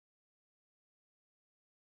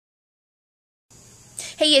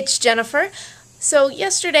Hey, it's Jennifer. So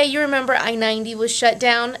yesterday, you remember I-90 was shut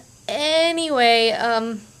down. Anyway,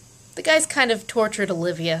 the guys kind of tortured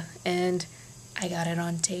Olivia, and I got it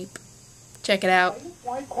on tape. Check it out.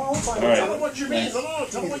 Why qualify? All right. Tell them what you mean. No,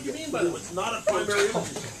 tell them what you mean by that. It's not a primary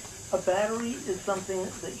imaging. A battery is something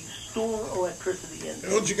that you store electricity in.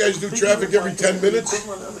 Don't you guys do traffic every 10 minutes? It's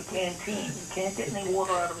the equivalent of a canteen. You can't get any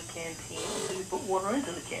water out of a canteen until you put water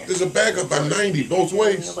into the canteen. There's a backup on 90 both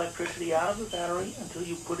ways. Getting electricity out of the battery until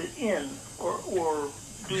you put it in, or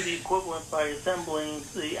do the equivalent by assembling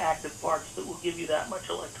the active parts that will give you that much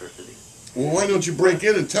electricity. Well, why don't you break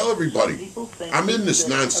in and tell everybody? People think I'm in this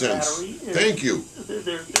that nonsense. a battery is, Thank you.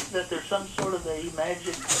 That there's some sort of a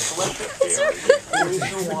magic electric fairy. You raise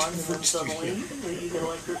your wand and then suddenly you get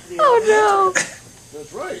electricity out of it. Oh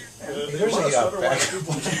That's right. There's a Otherwise,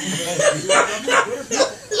 people actually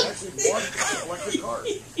bought electric cars.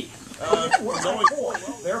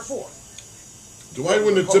 Therefore. Do I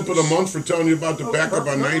win the tip of the month for telling you about the backup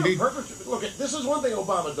on 90? Perfect. Look, this is one thing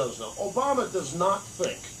Obama does know. Obama does not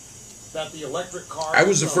think that the electric car... I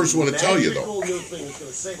was the first one to tell you, though. ...magical new thing that's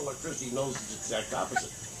going to save electricity. He knows the exact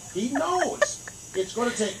opposite. He knows it's going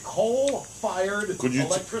to take coal-fired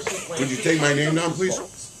electricity plants... Could you take my name down, please?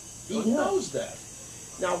 He knows that.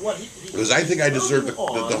 Now, what he... Because I think I deserve the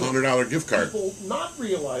 $100 gift card. People not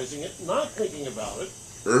realizing it, not thinking about it.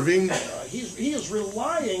 Irving? He is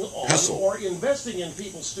relying on Hessel. or investing in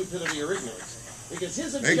people's stupidity or ignorance. Because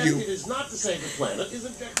his objective is not to save the planet. His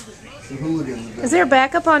objective is not to... Is there a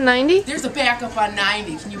backup on 90? There's a backup on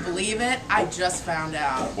 90. Can you believe it? I just found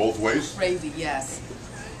out. Both ways? Crazy, yes.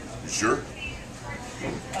 You sure?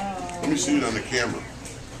 Let me see it on the camera.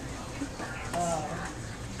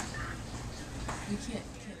 You can't.